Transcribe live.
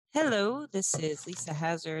Hello, this is Lisa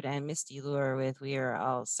Hazard and Misty Lure with We Are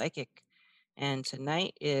All Psychic. And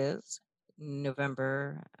tonight is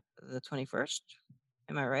November the 21st.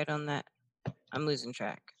 Am I right on that? I'm losing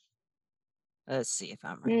track. Let's see if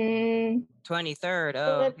I'm right. Mm, 23rd.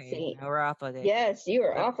 Oh, let's okay. see. Now we're off a day. Yes, you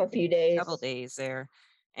were A off a few couple days. days there.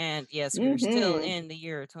 And yes, we were still Mm-hmm. in the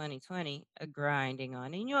year 2020, grinding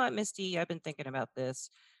on. And you know what, Misty? I've been thinking about this.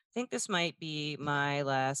 I think this might be my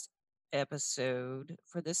last episode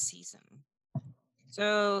for this season.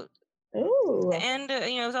 So Ooh. and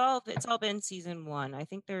it's all been season one. I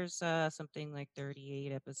think there's something like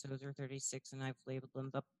 38 episodes or 36, and I've labeled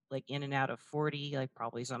them up like in and out of 40, like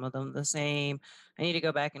probably some of them the same. I need to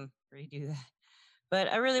go back and redo that.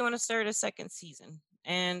 But I really want to start a second season.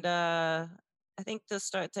 And I think to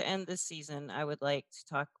end this season, I would like to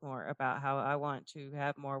talk more about how I want to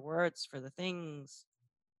have more words for the things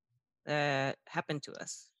that happen to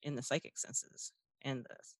us in the psychic senses and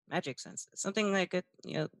the magic senses. Something like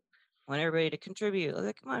want everybody to contribute.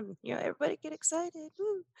 Like, come on, everybody get excited.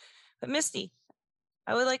 Woo. But Misty,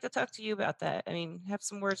 I would like to talk to you about that. I mean, have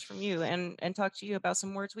some words from you and talk to you about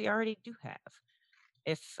some words we already do have.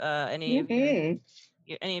 If Mm-hmm.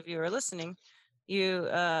 any of you are listening, you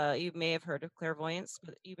may have heard of clairvoyance,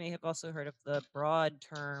 but you may have also heard of the broad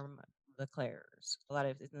term the clairs. A lot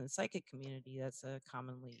of in the psychic community, that's a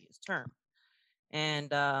commonly used term.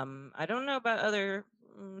 And I don't know about other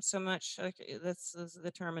so much. Like that's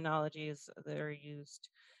the terminologies that are used,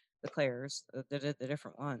 the clairs, the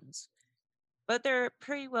different ones, but they're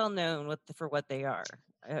pretty well known for what they are.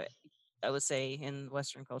 I would say in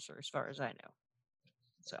Western culture, as far as I know.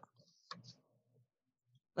 So,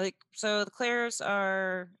 so the clairs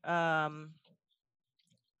are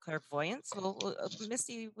clairvoyance. Well,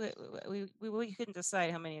 Misty, we couldn't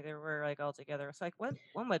decide how many there were like altogether. It's like what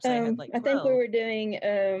one website had like I think we 12. were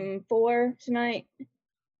doing 4 tonight,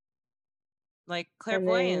 Like and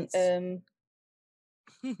then clairvoyance.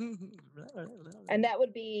 and that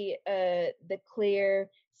would be the clear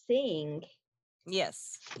seeing,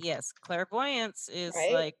 Yes. Clairvoyance is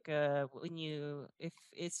right? like when if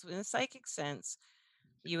it's in a psychic sense,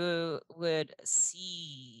 you would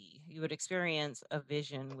experience a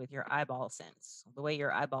vision with your eyeball sense, the way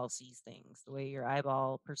your eyeball sees things, the way your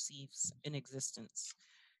eyeball perceives an existence.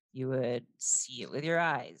 You would see it with your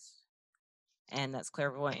eyes, and that's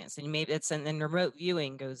clairvoyance. And maybe and then remote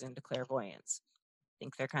viewing goes into clairvoyance. I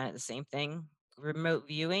think they're kind of the same thing. Remote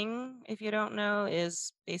viewing, if you don't know,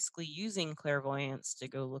 is basically using clairvoyance to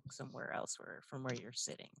go look somewhere else from where you're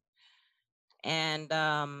sitting. And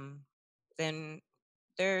then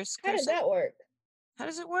How did that work? how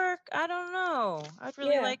does it work? I don't know. I'd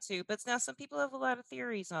really Yeah. like to, but now some people have a lot of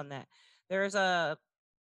theories on that. There's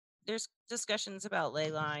discussions about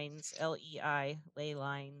ley lines, LEI, ley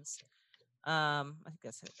lines. I think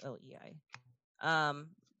that's it, LEI.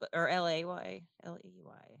 Or LAY, LEY.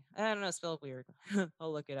 I don't know, spelled weird.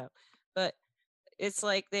 I'll look it up. But it's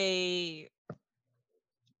like they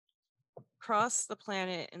cross the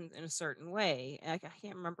planet in a certain way. I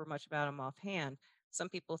can't remember much about them offhand. Some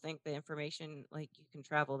people think the information, like you can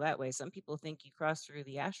travel that way. Some people think you cross through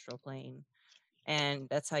the astral plane and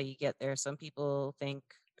that's how you get there. Some people think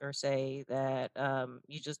or say that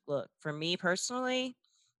you just look. For me personally,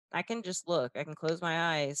 I can just look. I can close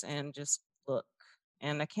my eyes and just look.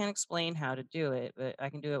 And I can't explain how to do it, but I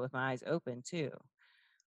can do it with my eyes open too.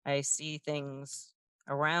 I see things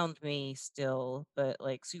around me still, but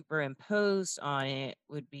like superimposed on it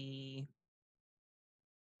would be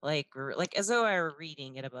like as though I were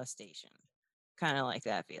reading at a bus station. Kind of like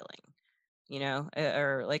that feeling.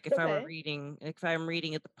 Or like Okay. if I'm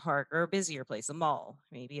reading at the park or a busier place, a mall,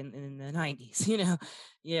 maybe in the 90s,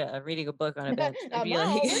 yeah, reading a book on a bench. I'd A be like,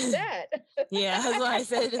 mall? What's that? yeah, that's why I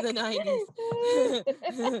said in the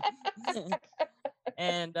 90s.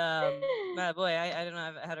 And my boy, I don't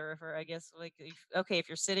know how to refer. I guess like if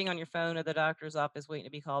you're sitting on your phone at the doctor's office waiting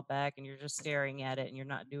to be called back, and you're just staring at it and you're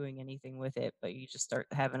not doing anything with it, but you just start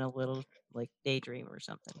having a little like daydream or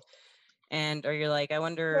something, or you're like,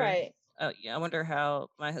 Right. I wonder how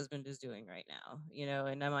my husband is doing right now,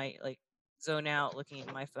 and I might like zone out looking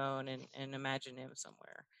at my phone and imagine him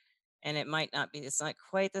somewhere, and it's not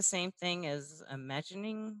quite the same thing as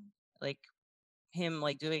imagining like him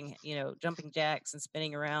like doing jumping jacks and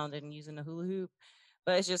spinning around and using a hula hoop,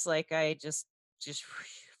 but it's just like I just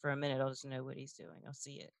for a minute I'll just know what he's doing. I'll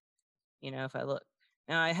see it, if I look.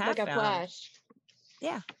 Now I have Like a found, flash,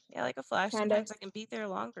 yeah, like a flash. kind of. Sometimes I can be there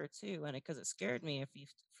longer too, and because it scared me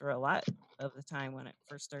for a lot of the time when I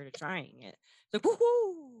first started trying it. It's like,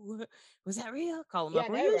 woohoo! Was that real? Call him Yeah, up. I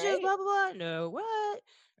Were know, you just right? blah blah blah? No, what?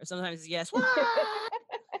 Or sometimes yes, what?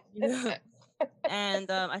 You know. And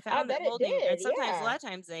I I found that bet it holding, and did. sometimes a Yeah. lot of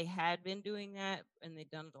times they had been doing that and they'd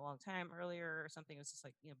done it a long time earlier or something. It was just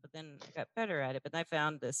like, but then I got better at it. But I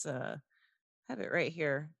found this I have it right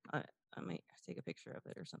here. I might take a picture of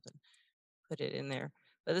it or something, put it in there.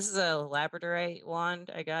 But this is a labradorite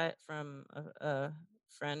wand I got from a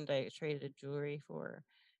friend I traded jewelry for.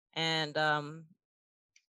 And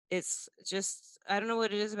it's just, I don't know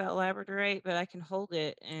what it is about labradorite, but I can hold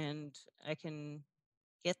it and I can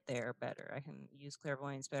get there better. I can use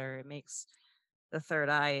clairvoyance better. It makes the third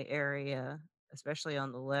eye area, especially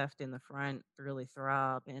on the left in the front, really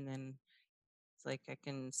throb. And then it's like I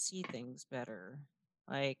can see things better.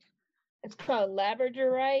 Like It's called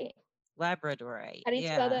labradorite. labradorite. How do you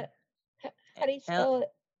spell Yeah. that? How do you spell it?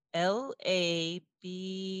 LABRADORITE,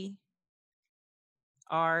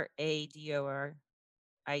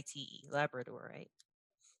 labradorite.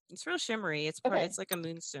 It's real shimmery. Okay. It's like a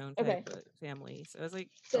moonstone type Okay. of family. So it's like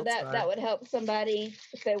So feldspar. that would help somebody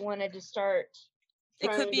if they wanted to start It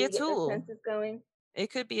could trying be a to get their tool. senses going.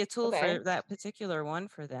 It could be a tool Okay. for that particular one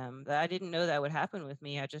for them. That I didn't know that would happen with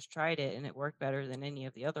me. I just tried it and it worked better than any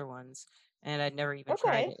of the other ones. And I'd never even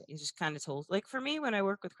tried Okay. it. It just kind of told, like for me, when I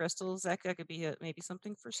work with crystals, that could be maybe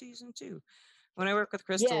something for season 2. When I work with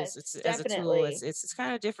crystals, Yes, it's as a tool. definitely. It's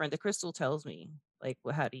kind of different. The crystal tells me like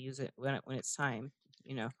how to use it when it's time.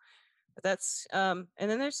 You know. But that's and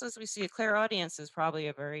then there's, as we see, a clairaudience is probably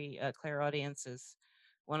a very clairaudience is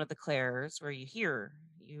one of the clairs where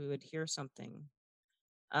you would hear something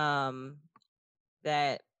um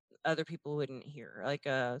that other people wouldn't hear. Like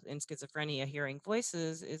in schizophrenia, hearing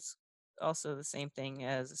voices is also the same thing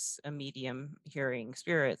as a medium hearing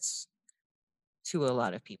spirits to a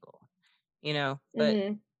lot of people, but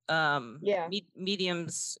Mhm. Yeah.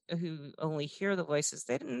 mediums who only hear the voices,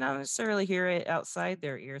 they don't necessarily hear it outside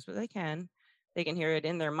their ears, but they can hear it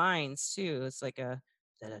in their minds too. It's like a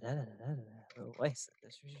little voice.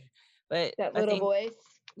 But That I little think, voice.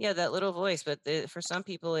 yeah, that little voice. But for some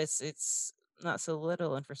people, it's not so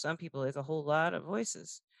little, and for some people, it's a whole lot of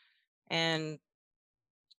voices. And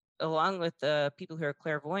along with the people who are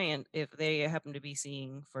clairvoyant, if they happen to be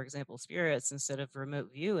seeing, for example, spirits instead of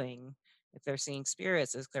remote viewing, if they're seeing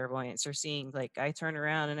spirits as clairvoyants, or seeing, like, I turn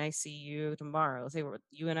around and I see you tomorrow. Say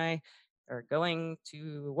you and I are going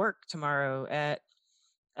to work tomorrow at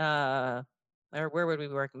uh or where would we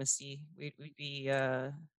work, Misty? We'd be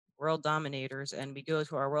world dominators, and we go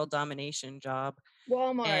to our world domination job,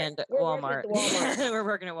 Walmart. and We're working at Walmart. the Walmart. We're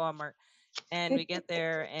working at Walmart, and we get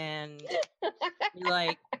there and we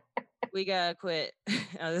like, we gotta quit.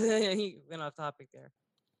 He went off topic there.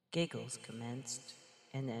 Giggles commenced,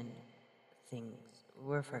 and then things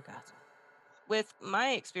were forgotten. With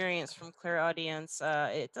my experience from clairaudience,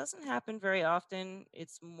 it doesn't happen very often.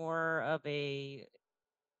 It's more of a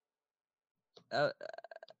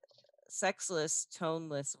sexless,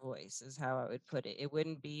 toneless voice, is how I would put it. It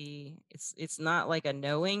wouldn't be. It's not like a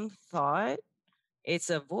knowing thought. It's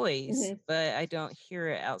a voice, Mhm. but I don't hear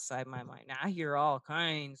it outside my mind. Now, I hear all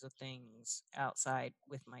kinds of things outside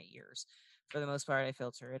with my ears. For the most part, I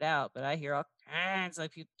filter it out, but I hear all kinds,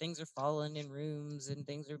 like things are falling in rooms and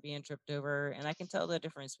things are being tripped over, and I can tell the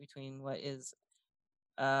difference between what is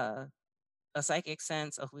uh, a psychic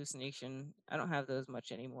sense, a hallucination. I don't have those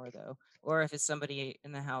much anymore, though. Or if it's somebody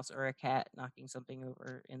in the house or a cat knocking something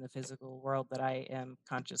over in the physical world that I am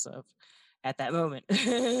conscious of at that moment.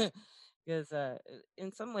 Because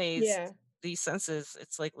in some ways, Yeah. these senses,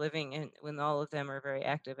 it's like living, and when all of them are very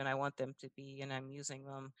active, and I want them to be, and I'm using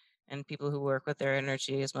them. And people who work with their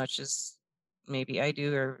energy as much as maybe I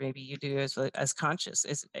do, or maybe you do, as conscious,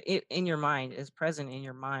 as in your mind, as present in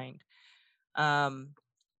your mind. Um,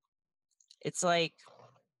 it's like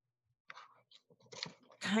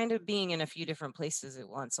kind of being in a few different places at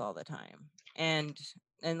once all the time. And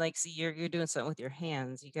like, see, you're doing something with your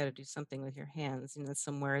hands. You got to do something with your hands, and it's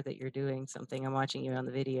somewhere that you're doing something. I'm watching you on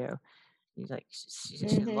the video. You like, she's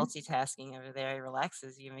Mhm. multitasking over there. It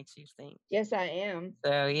relaxes you, makes you think. Yes, I am.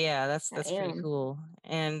 So yeah, I that's pretty am. cool.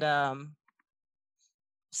 And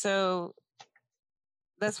so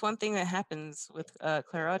that's one thing that happens with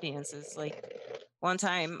clairaudience is, like, one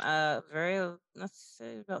time, let's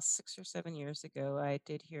say about 6 or 7 years ago, I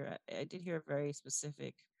did hear a very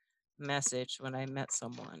specific message when I met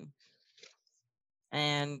someone,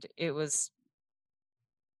 and it was,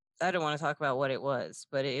 I don't want to talk about what it was,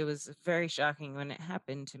 but it was very shocking when it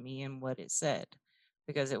happened to me and what it said,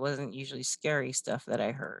 because it wasn't usually scary stuff that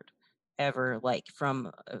I heard ever, like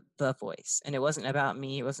from the voice, and it wasn't about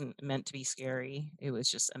me. It wasn't meant to be scary. It was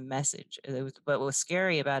just a message. But what was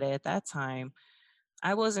scary about it at that time,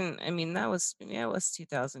 I wasn't, I mean, that was, yeah, it was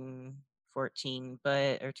 2014,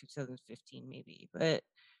 but, or 2015 maybe, but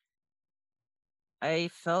I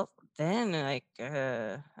felt then like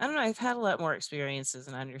I don't know. I've had a lot more experiences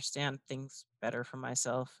and I understand things better for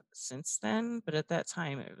myself since then. But at that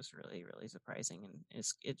time, it was really, really surprising, and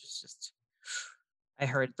it was just I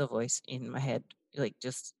heard the voice in my head, like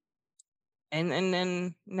just and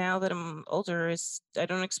then now that I'm older, I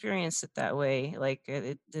don't experience it that way. Like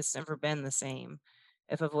it's never been the same.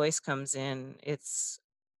 If a voice comes in, it's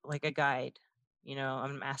like a guide.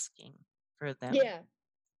 I'm asking for them. Yeah.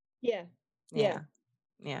 Yeah. Yeah. Yeah,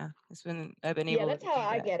 yeah. I've been Yeah. able That's to how do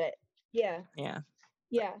I that. get it. Yeah. Yeah,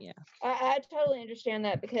 but Yeah. yeah, I totally understand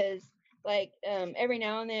that because like every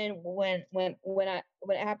now and then when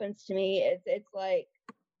it happens to me, it's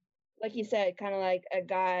like you said, kind of like a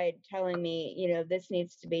guide telling me, this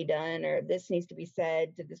needs to be done or this needs to be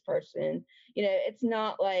said to this person. It's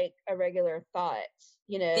not like a regular thought.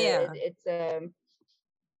 yeah. It's a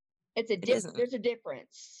It isn't, there's a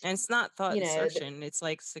difference. and it's not thought You know, the, insertion. It's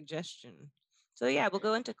like suggestion. So yeah, we'll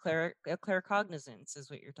go into claircognizance is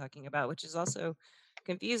what you're talking about, which is also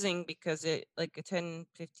confusing because it like a 10,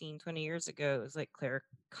 15, 20 years ago it was like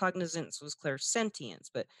claircognizance was clairsentience,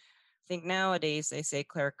 but I think nowadays they say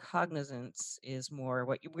claircognizance is more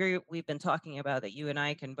what we've been talking about, that you and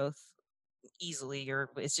I can both easily, or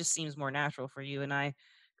it just seems more natural for you and I,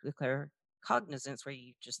 the claircognizance where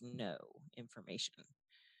you just know information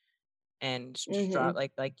and just drop, hmm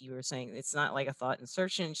like you were saying, it's not like a thought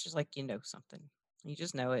insertion, it's just like something, you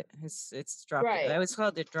just know it, it's dropped in. I right, always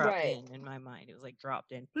called it dropped right. in my mind. It was like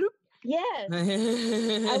dropped in. Bloop. Yes,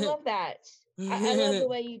 I love that. I love the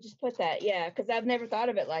way you just put that. Yeah, because I've never thought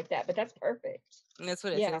of it like that, but that's perfect. And that's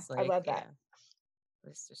what it Yeah, feels I like. love that. Yeah,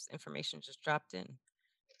 it's just information just dropped in.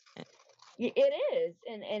 Eh, It is,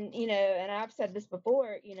 and and I've said this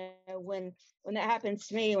before. When that happens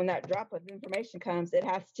to me, when that drop of information comes, it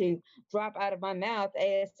has to drop out of my mouth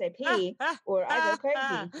ASAP, or I go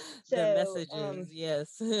crazy. the So, messages,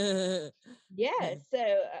 yes. yeah.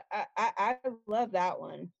 So I love that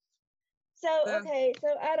one. So So, okay,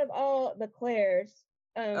 so out of all the Claires,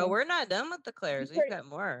 oh, um, we're not done with the you clairs. We've pretty got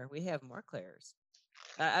more. We have more clairs.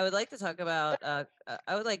 I would like to talk about.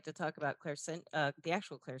 I would like to talk about the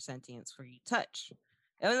actual clairsentience where you touch,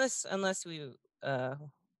 unless we. Uh,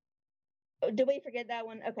 did we forget that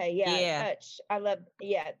one? Okay, yeah, yeah, touch. I love.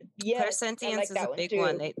 Yeah, yes, I clairsentience like is a that one big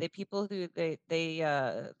one. too. They people who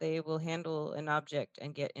they will handle an object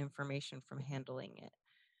and get information from handling it.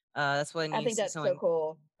 That's when I you think see that's so someone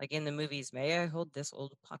cool. like in the movies. May I hold this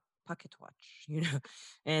old pocket watch?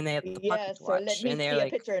 And they have the pocket Yes, or let watch, me and they're see a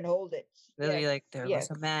like, picture and hold it. they'll be Yes, like, there was yes.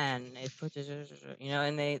 a man. It put,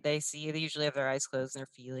 and they usually have their eyes closed and they're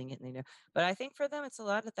feeling it, and they know. But I think for them, it's a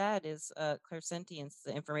lot of that is clairsentience.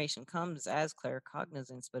 The information comes as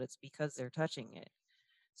claircognizance, but it's because they're touching it.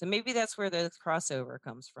 So maybe that's where the crossover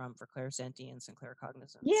comes from for clairsentience and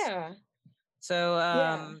claircognizance. Yeah, So,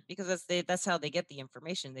 yeah. because that's how they get the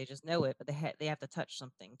information. They just know it, but they have to touch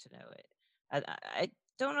something to know it. I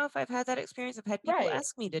don't know if I've had that experience. I've had people Right.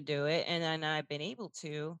 ask me to do it, and then I've been able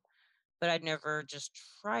to, but I'd never just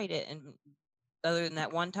tried it. And other than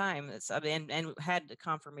that one time, and had the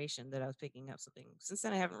confirmation that I was picking up something. Since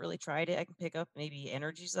then, I haven't really tried it. I can pick up maybe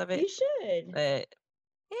energies of it, You should. but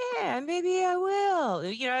yeah, maybe I will. I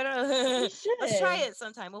You don't. Let's try should. it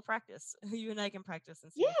sometime. We'll practice. You and I can practice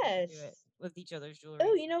and see if we can do it Yes. with each other's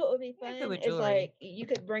Oh, jewelry. you know what would be Yeah, good fun with is jewelry. like you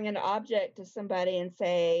could bring an object to somebody and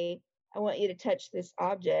say, "I want you to touch this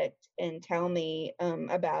object and tell me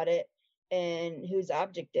about it and whose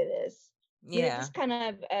object it is." Yeah, Just kind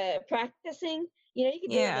of practicing. You could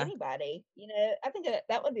do it with yeah, anybody. I think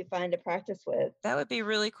that would be fun to practice with. that would be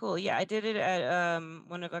really cool. Yeah, I did it at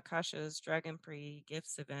one of Akasha's Dragon Prix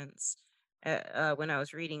gifts events when I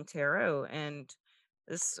was reading tarot, and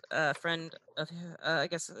this friend of I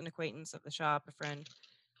guess an acquaintance of the shop, a friend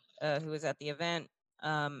who was at the event,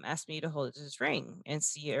 asked me to hold his ring and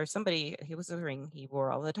see, or somebody, he was a ring he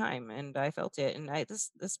wore all the time, and I felt it. And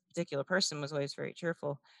this particular person was always very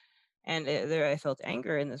cheerful, and there I felt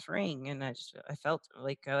anger in this ring, and I felt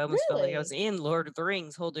like I almost felt like I was Really? in Lord of the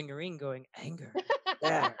Rings, holding a ring, going anger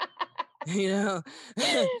there, you know.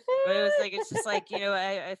 But it was like it's just like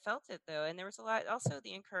I felt it though, and there was a lot also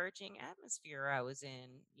the encouraging atmosphere I was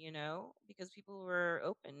in, because people were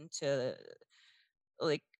open to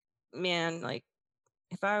like man like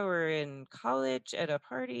if I were in college at a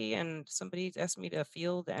party and somebody asked me to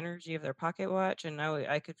feel the energy of their pocket watch, and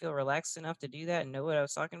I could feel relaxed enough to do that and know what I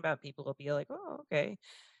was talking about, people will be like, "Oh, okay."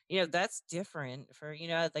 That's different for,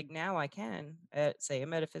 like now I can at, say, a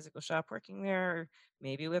metaphysical shop working there, or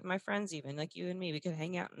maybe with my friends, even like you and me, we could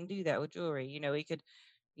hang out and do that with jewelry. We could,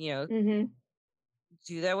 you know, Mhm.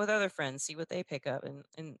 do that with other friends, see what they pick up. And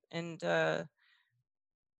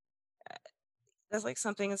That's like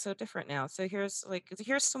something that's so different now. So here's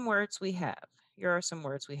some words we have. Here are some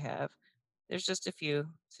words we have. There's just a few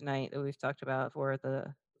tonight that we've talked about for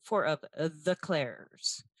the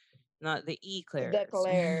Claires, not the The eclairs.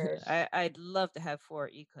 Claire's. I'd love to have 4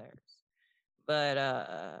 eclairs, but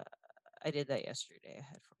I did that yesterday. I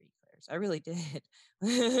had 4 eclairs. I really did.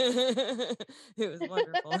 It was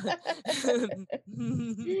wonderful.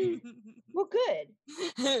 Well,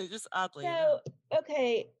 good. Just oddly So, enough.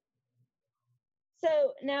 okay.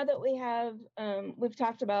 So now that we've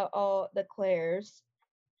talked about all the Claires,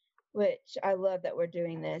 which I love that we're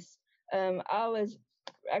doing this. I was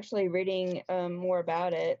actually reading more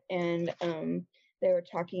about it, and they were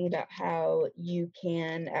talking about how you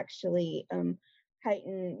can actually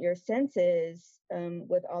heighten your senses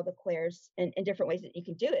with all the Claires in different ways that you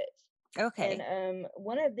can do it. And Okay.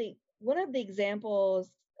 one of the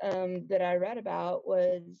examples that I read about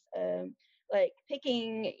was like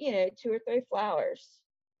picking, 2 or 3 flowers.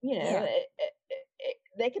 Yeah.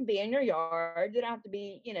 They can be in your yard. They don't have to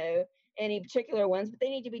be, any particular ones, but they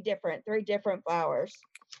need to be different. 3 different flowers.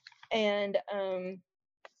 And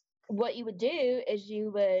what you would do is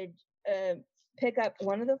you would pick up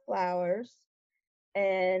one of the flowers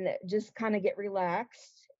and just kind of get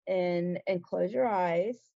relaxed and close your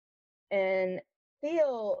eyes and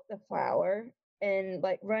feel the flower and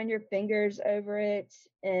like run your fingers over it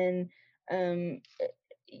and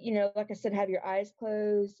like I said, have your eyes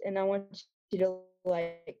closed, and I want you to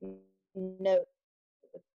like note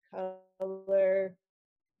the color,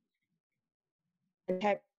 the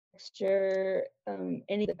texture,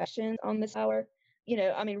 any questions on this flower.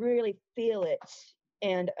 I mean, really feel it,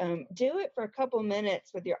 and do it for a couple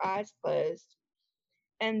minutes with your eyes closed.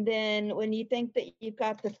 And then when you think that you've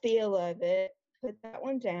got the feel of it, put that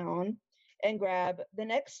one down and grab the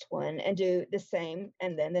next one and do the same,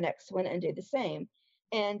 and then the next one and do the same.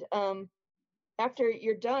 And after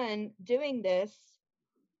you're done doing this,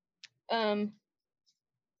 um,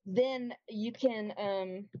 then you can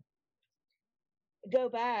go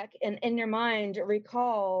back and in your mind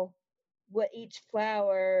recall what each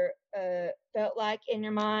flower felt like in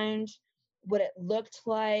your mind, what it looked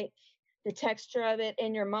like, the texture of it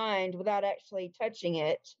in your mind without actually touching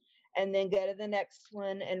it, and then go to the next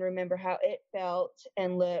one and remember how it felt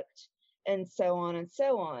and looked, and so on and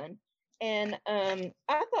so on. And I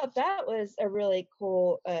thought that was a really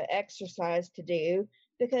cool exercise to do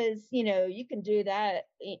because you can do that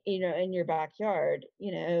in your backyard,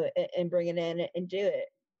 and bring it in and do it,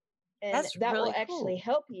 and That's that will really actually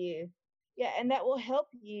cool. help you. Yeah, and that will help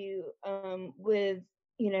you with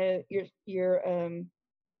your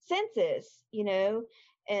senses,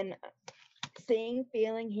 and seeing,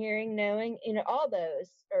 feeling, hearing, knowing, all those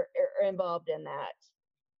are involved in that,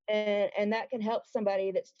 and that can help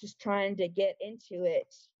somebody that's just trying to get into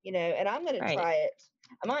it, and I'm going to Right. try it.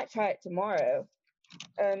 I might try it tomorrow.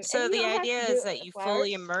 And So you the don't have to idea do is it with that the you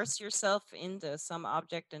fully flowers. immerse yourself into some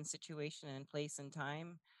object and situation and place and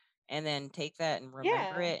time, and then take that and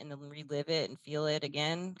remember Yeah. it and then relive it and feel it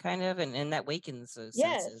again, kind of, and that wakens those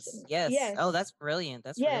Yes. senses. Yes. Oh, Yes. that's brilliant.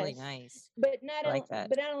 That's really Yes. nice. But not I like only that.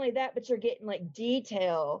 but not only that, but you're getting like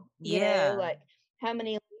detail, Yeah. like how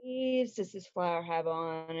many leaves does this flower have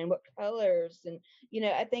on and what colors, and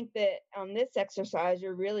I think that on this exercise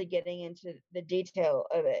you're really getting into the detail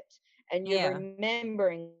of it, and you're Yeah.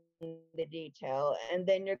 remembering the detail, and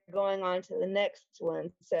then you're going on to the next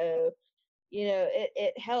one. So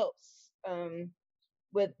it helps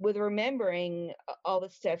with remembering all the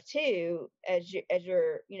stuff too, as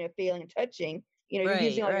you're feeling and touching. You're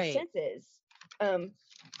using Right, all your right. senses. um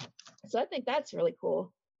so I think that's really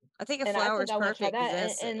cool, I think a and I flower think is I want to try perfect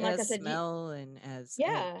because that. And it like I has said, smell and has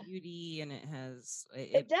yeah, beauty and it has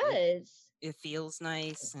it does. it feels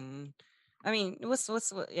nice and I mean yeah, I love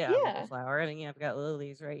a Yeah. flower. I mean, yeah, I've got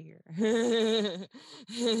lilies right here.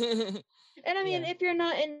 And I mean, Yeah. if you're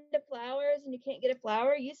not into flowers and you can't get a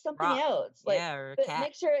flower, use something Rock. else. Like, Yeah, or a but cat.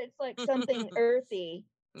 make sure it's like something earthy.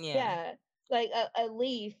 Yeah. Yeah, like a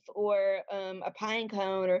leaf or a pine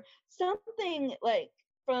cone or something like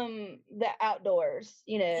from the outdoors.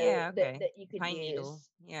 Yeah, That okay. you could Pine needle. use.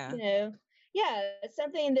 Yeah. You know, yeah,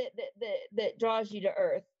 something that draws you to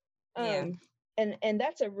earth. Yeah. And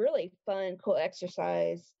that's a really fun, cool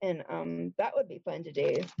exercise, and that would be fun to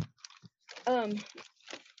do. Um,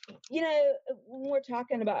 when we're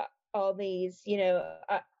talking about all these,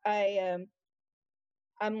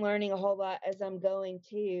 I'm learning a whole lot as I'm going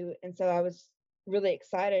too, and so I was really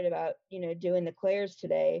excited about doing the Claire's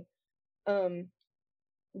today. Um,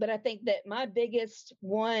 but I think that my biggest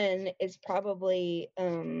one is probably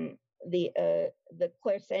the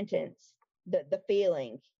Claire sentence, the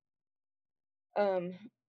feeling. Um,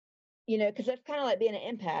 because that's kind of like being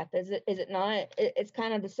an empath. Is it not? It's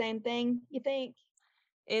kind of the same thing, you think?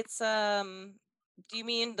 It's do you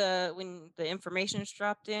mean when the information's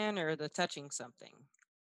dropped in or the touching something?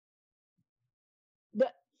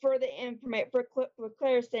 But for the information for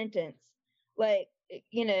clear sentence, like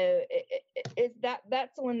it's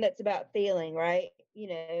that's the one that's about feeling, right?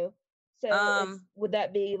 So it's Um would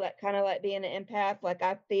that be like kind of like being an empath? Like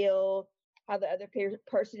I feel how the other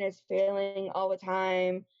person is feeling all the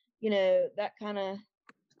time. That kind of.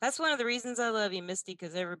 that's one of the reasons I love you, Misty,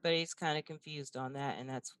 because everybody's kind of confused on that, and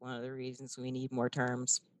that's one of the reasons we need more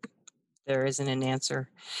terms. There isn't an answer.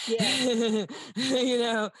 Yeah.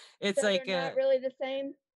 It's So they're like not really the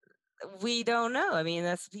same. we don't know. I mean,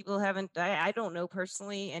 that's people haven't. I don't know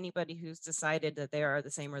personally anybody who's decided that they are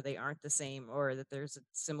the same or they aren't the same, or that there's a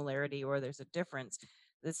similarity or there's a difference.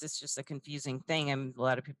 This is just a confusing thing, and a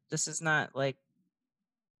lot of people. This is not like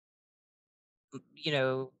you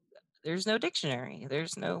know. There's no dictionary.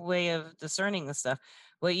 There's no way of discerning the stuff.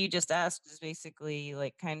 What you just asked is basically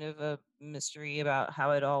like kind of a mystery about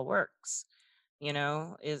how it all works.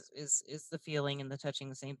 Is the feeling and the touching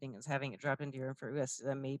the same thing as having it drop into your info? Yes,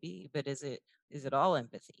 maybe, but is it all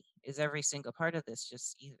empathy? Is every single part of this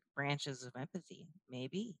just branches of empathy?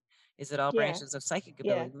 Maybe. Is it all Yeah. branches of psychic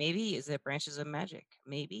Yeah. ability? Maybe. Is it branches of magic?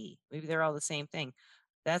 Maybe they're all the same thing.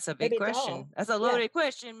 That's a big Maybe it's question. all. That's a Yeah. loaded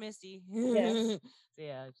question, Misty. Yeah.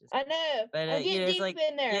 Yeah, just I know. but I'm getting it's deep like,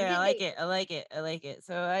 in there. I'm yeah, I getting like deep. it. I like it. I like it.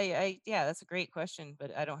 So yeah, that's a great question,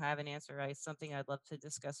 but I don't have an answer. It's something I'd love to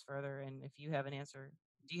discuss further. And if you have an answer,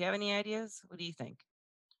 do you have any ideas? What do you think?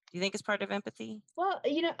 Do you think it's part of empathy? Well,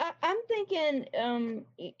 I'm thinking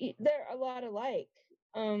they're a lot alike.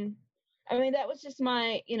 Um, I mean, that was just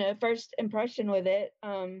my first impression with it.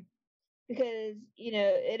 Because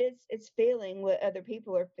it's feeling what other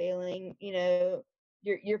people are feeling.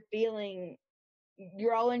 You're feeling.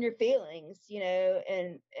 You're all in your feelings.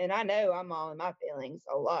 And I know I'm all in my feelings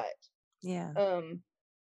a lot. Yeah. Um,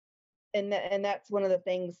 and that's one of the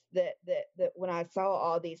things that when I saw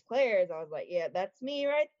all these clairs, I was like, yeah, that's me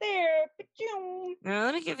right there. Now,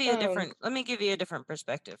 let me give you a Um, different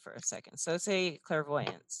perspective for a second. So say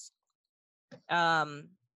clairvoyance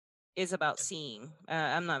is about seeing.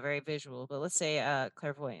 I'm not very visual, but let's say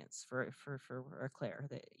clairvoyance for a clair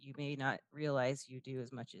that you may not realize you do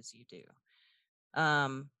as much as you do.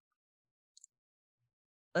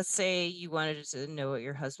 Let's say you wanted to know what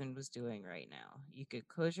your husband was doing right now. You could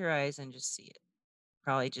close your eyes and just see it.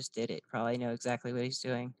 Probably just did it. Probably know exactly what he's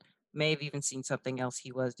doing. May have even seen something else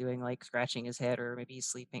he was doing, like scratching his head, or maybe he's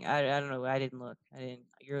sleeping. I don't know. I didn't look. I didn't.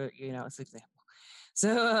 It's an example.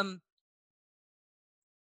 So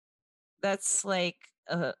that's like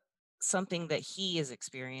something that he is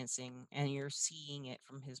experiencing, and you're seeing it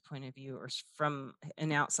from his point of view, or from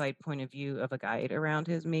an outside point of view of a guide around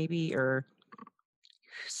his, maybe, or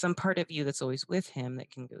some part of you that's always with him that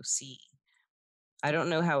can go see. I don't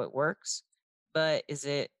know how it works, but is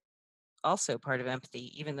it also part of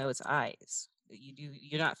empathy, even though it's eyes?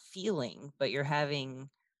 You're not feeling, but you're having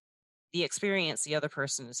the experience the other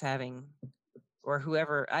person is having, or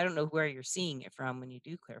whoever. I don't know where you're seeing it from when you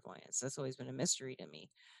do clairvoyance. That's always been a mystery to me.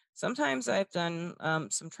 Sometimes I've done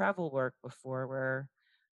some travel work before where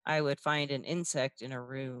I would find an insect in a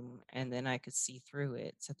room and then I could see through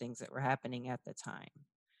it to things that were happening at the time.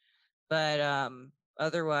 But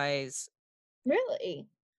otherwise, really?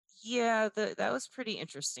 yeah, that was pretty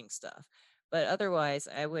interesting stuff. But otherwise,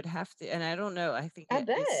 I would have to, and I don't know. I think I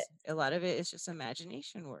bet. it's a lot of it is just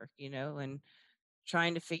imagination work, and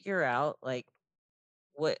trying to figure out like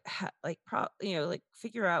like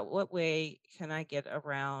figure out what way can I get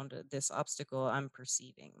around this obstacle I'm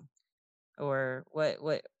perceiving, or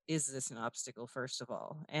what is this an obstacle first of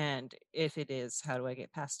all, and if it is, how do I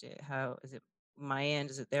get past it? How is it my end?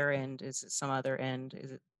 Is it their end? Is it some other end?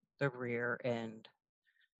 Is it the rear end?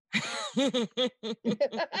 If I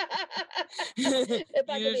could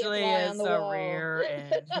be a Usually fly on it's the a wall. rear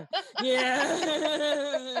end. Yeah.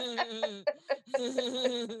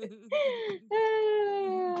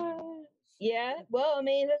 Yeah. Well, I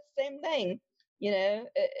mean, that's the same thing.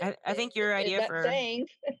 I think your idea That for saying.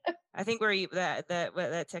 I think where you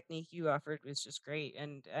that technique you offered was just great,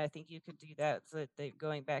 and I think you could do that. So that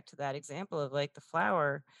going back to that example of like the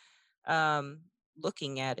flower, um,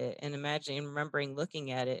 looking at it and imagining, remembering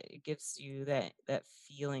looking at it, it gives you that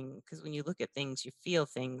feeling. Because when you look at things, you feel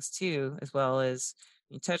things too, as well as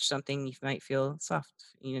you touch something, you might feel soft.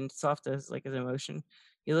 Soft is like an emotion.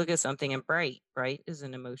 You look at something and bright is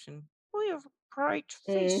an emotion. Oh, you have a bright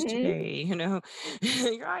face Hmm. today.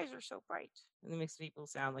 Your eyes are so bright, and it makes people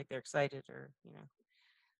sound like they're excited, or.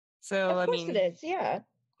 So Of I course it mean, is. Yeah.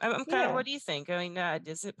 I'm kind of. Yeah. What do you think? I mean,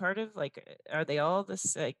 is it part of like? Are they all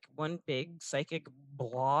this like one big psychic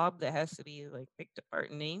blob that has to be like picked apart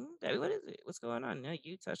and named? I mean, what is it? What's going on? No,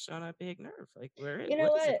 you touched on a big nerve. Like, You know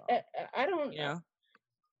what is it what? all? I don't. You know,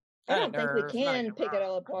 I not a don't think we nerve, not a can pick it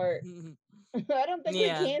all apart. neuron. I don't think we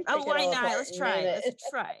Yeah. can Oh, pick it why all not? apart Let's and name try. Let's it.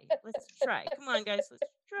 try. Let's try. Come on, guys. Let's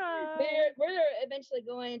try. We're eventually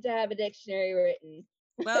going to have a dictionary written.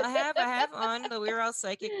 Well, I have on the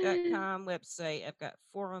we'reallpsychic.com website. I've got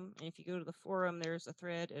forum, and if you go to the forum, there's a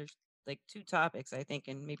thread. There's like 2 topics, I think,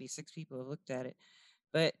 and maybe 6 people have looked at it.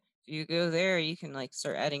 But if you go there, you can like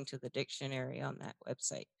start adding to the dictionary on that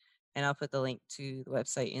website, and I'll put the link to the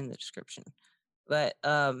website in the description. But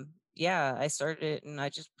yeah, I started it, and I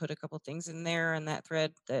just put a couple things in there in that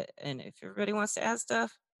thread. And if everybody wants to add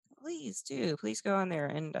stuff, please do. Please go on there,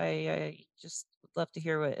 and I just would love to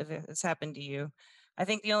hear what if it's happened to you. I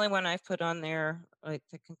think the only one I've put on there like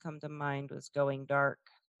that can come to mind was going dark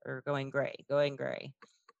or going gray. Going gray.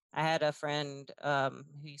 I had a friend who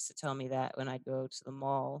used to tell me that when I'd go to the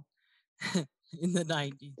mall in the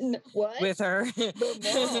 90s What? with her.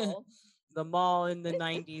 The mall? The mall in the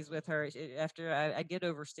 90s with her. After I get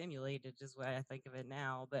overstimulated is what I think of it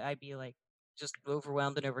now, but I'd be like just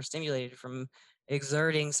overwhelmed and overstimulated from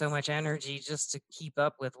exerting so much energy just to keep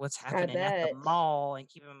up with what's I happening at the bet. mall and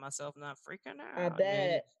keeping myself not freaking I out,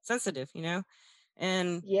 bet. sensitive,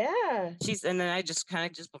 and Yeah. and then I just kind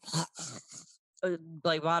of just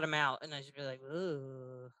like bottom out, and I should be like,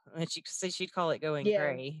 "Ooh," and she'd call it going Yeah.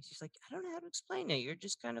 gray. She's like, "I don't know how to explain it. You're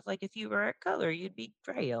just kind of like if you were a color, you'd be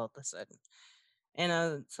gray all of a sudden."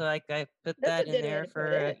 And so like I put That's a that in good way there to put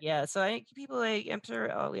for it. yeah. So I think people like I'm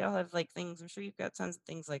sure we all have like things. I'm sure you've got tons of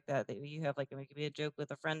things like that that you have like it could be a joke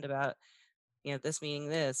with a friend about this meaning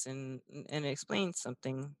this and explain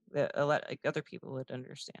something that a lot like other people would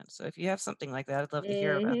understand. So if you have something like that, I'd love to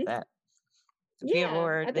hear about Hmm. that. If you have a Yeah, I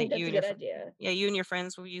word that think that's a good idea. you and your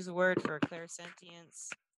friends will use a word for clairsentience,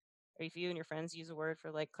 or if you and your friends use a word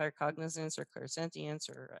for like claircognizance or clairsentience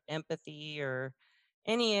or empathy or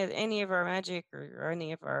any of our magic or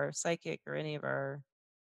any of our psychic or any of our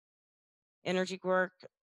energy work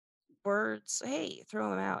words, hey, throw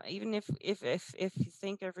them out. Even if you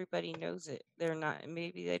think everybody knows it, they're not.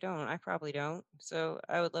 Maybe they don't. I probably don't. So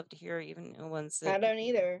I would love to hear even the ones I that don't people.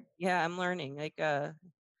 either. Yeah, I'm learning. Like there's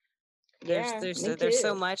Yeah, there's me there's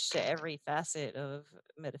so too. much to every facet of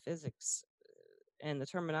metaphysics, and the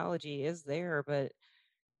terminology is there, but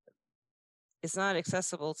it's not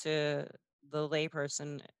accessible to the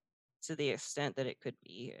layperson to the extent that it could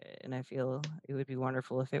be. And I feel it would be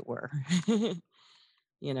wonderful if it were.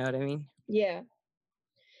 You know what I mean? Yeah.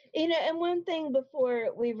 And one thing before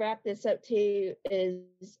we wrap this up too is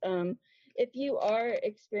if you are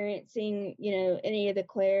experiencing, any of the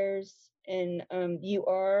clairs and you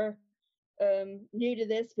are new to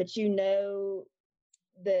this, but you know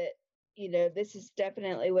that, this is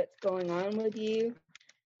definitely what's going on with you.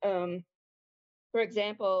 Um, for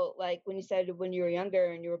example, like when you said when you were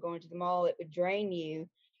younger and you were going to the mall, it would drain you.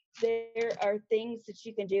 There are things that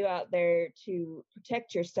you can do out there to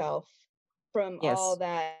protect yourself from all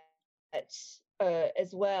Yes. that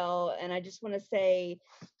as well. And I just want to say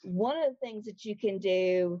one of the things that you can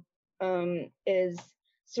do is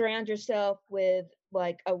surround yourself with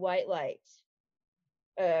like a white light.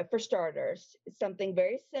 For starters, it's something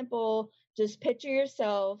very simple. Just picture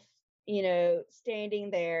yourself,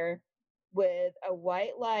 standing there with a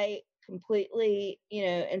white light completely,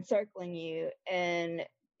 encircling you, and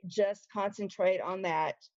just concentrate on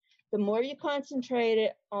that. The more you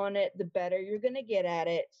concentrate on it, the better you're going to get at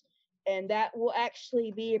it. And that will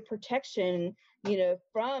actually be a protection,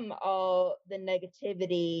 from all the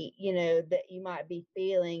negativity, that you might be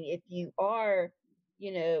feeling if you are,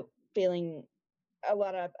 feeling a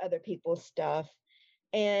lot of other people's stuff.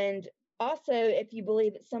 And also, if you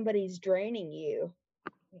believe that somebody's draining you,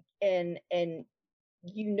 and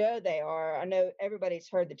they are. I know everybody's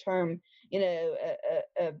heard the term,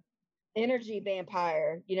 a energy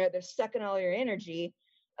vampire. They're sucking all your energy.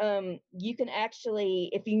 You can actually,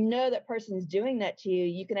 if you know that person's doing that to you,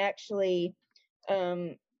 you can actually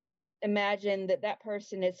imagine that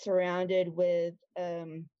person is surrounded with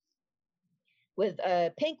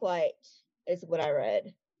pink light. Is what I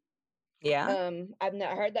read. Yeah. I've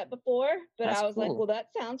not heard that before, but That's I was like, cool. well, that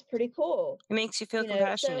sounds pretty cool. It makes you feel So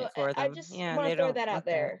compassionate for I them. just Yeah, and want they to throw don't that out want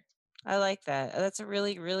that. there. I like that. That's a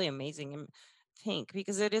really, really amazing pink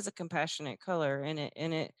because it is a compassionate color, and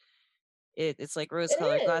it's like It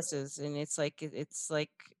rose-colored is. glasses, and it's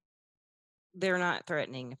like they're not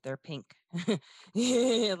threatening if they're pink. Like,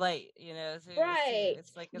 so Right.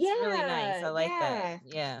 it's like it's really nice. Yeah. I like that.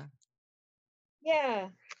 Yeah. Yeah. Yeah.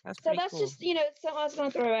 That's So pretty that's cool. just, something I was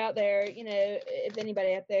going to throw out there. If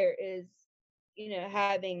anybody out there is,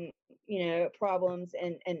 having, problems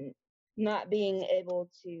and not being able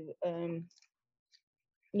to,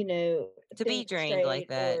 To be think drained like straight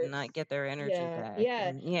that or, and not get their energy yeah, back. yeah,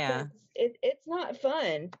 And because yeah, it's not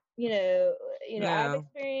fun. I've no,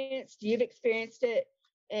 experienced, you've experienced it,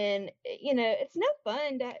 and it's no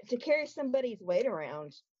fun to carry somebody's weight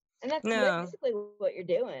around, and that's no. basically what you're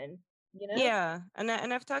doing. You know? Yeah, and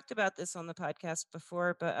I've talked about this on the podcast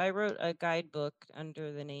before, but I wrote a guidebook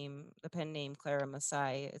under the pen name Clara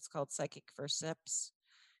Masai. It's called Psychic First Steps,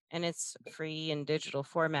 and it's free in digital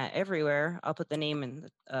format everywhere. I'll put the name in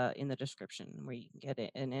the description where you can get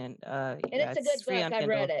it, and And yeah, it's a it's good free book. on I've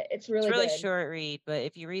read Kindle. it. It's It's really really good. short read, but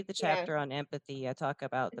if you read the Yeah, chapter on empathy, I talk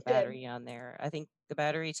about the it's good. battery on there. I think the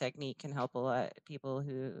battery technique can help a lot people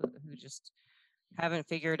who just haven't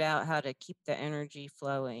figured out how to keep the energy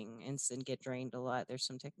flowing and get drained a lot. There's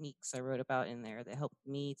some techniques I wrote about in there that helped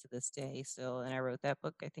me to this day still. And I wrote that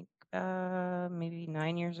book, I think, maybe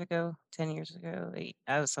 9 years ago, 10 years ago, eight,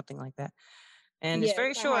 was something like that. And it's Yes, very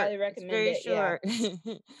I short. highly It's recommend very it. Yeah. short.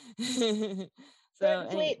 Short So and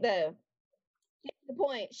anyway. sweet though. Get to the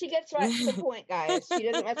point. She gets right to the point, guys. She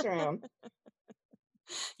doesn't mess around.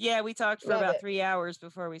 Yeah, we talked for Love about it. 3 hours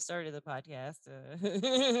before we started the podcast.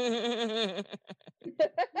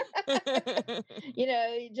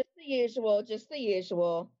 Just the usual, just the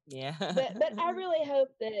usual. Yeah. But I really hope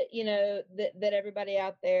that that everybody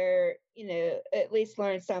out there at least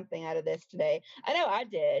learned something out of this today. I know I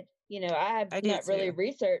did. I have I did not really too.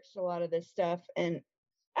 researched a lot of this stuff, and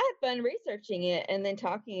I had fun researching it and then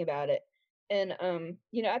talking about it. And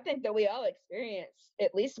I think that we all experience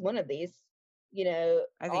at least one of these, I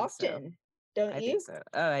think so. often, don't I think you? so.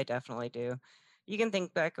 Oh, I definitely do. You can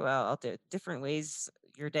think back about all the different ways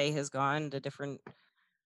your day has gone, the different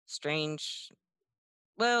strange.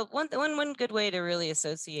 Well, one good way to really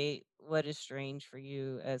associate what is strange for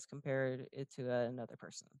you as compared it to another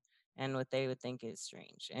person and what they would think is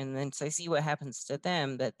strange, and then so see what happens to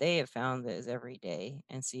them that they have found that is every day,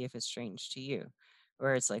 and see if it's strange to you.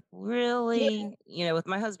 Where it's like, Yeah, really, with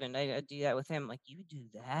my husband, I do that with him. Like, you do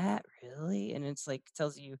that, really? And it's like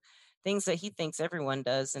tells you things that he thinks everyone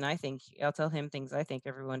does, and I'll tell him things I think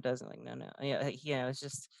everyone does. And like, no, no, yeah, it's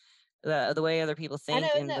just the way other people I know.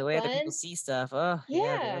 think Isn't and the that way other people fun? see stuff. Oh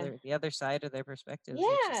yeah, the Yeah, other side of their perspectives.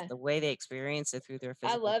 It's just yeah. the way they experience it through their I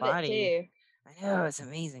physical love it body. too. I know, it's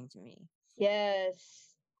amazing to me. Yes.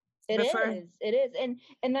 It But for is. It is.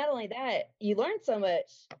 And not only that, you learn so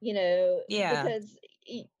much, yeah, because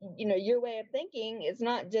your way of thinking is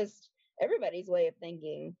not just everybody's way of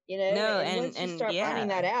thinking, no, and once you and start finding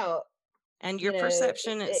yeah, that out, and your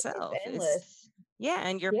perception it's itself is endless. yeah,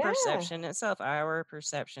 and your Yeah, perception itself. Our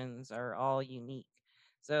perceptions are all unique.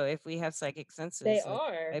 So if we have psychic they senses, like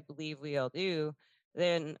I are. believe we all do,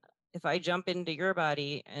 then if I jump into your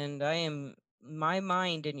body and I am my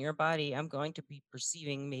mind in your body, I'm going to be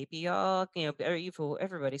perceiving maybe or evil.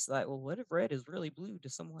 Everybody's like, well, what if red is really blue to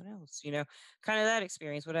someone else? Kind of that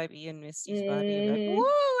experience. Would I be in Misty's body and be like, whoa,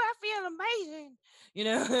 Mhm. I feel amazing?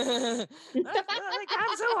 I feel like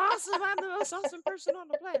I'm so awesome. I'm the most awesome person on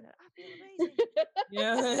the planet. I feel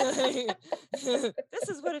amazing. This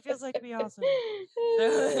is what it feels like to be awesome. So,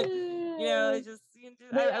 it's just We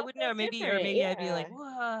I all would know feel maybe, or different. maybe I'd be like, Yeah.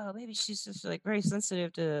 whoa, maybe she's just like very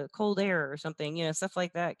sensitive to cold air or something. Stuff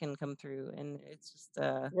like that can come through, and it's just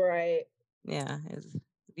Right. yeah, it'd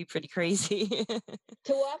be pretty crazy.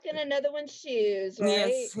 To walk in another one's shoes, right?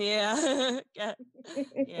 Yes, yeah, yeah.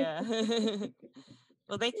 Yeah.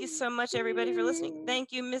 Well, thank you so much, everybody, for listening.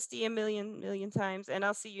 Thank you, Misty, a million times, and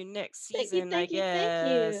I'll see you next Thank you, season. I thank you, thank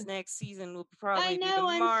guess you. next season will I probably be know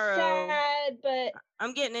I'm tomorrow. sad, but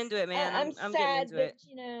I'm getting into it, man. I'm I'm getting sad, into but it.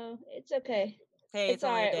 it's okay. Hey, It's it's all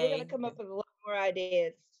only a right. We're gonna day. come up with a lot more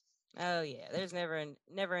ideas. Oh yeah, there's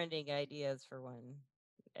never ending ideas for one,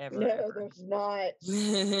 No, ever. there's not.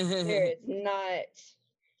 There is not.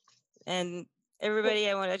 And everybody,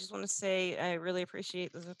 I just want to say I really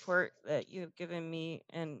appreciate the support that you have given me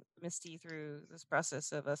and Misty through this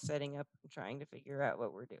process of us setting up and trying to figure out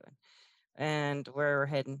what we're doing and where we're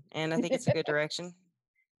heading. And I think it's a good direction.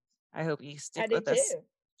 I hope you I stick do with us. too.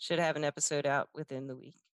 Should have an episode out within the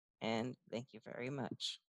week. And thank you very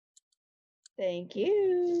much. Thank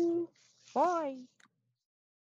you. Bye.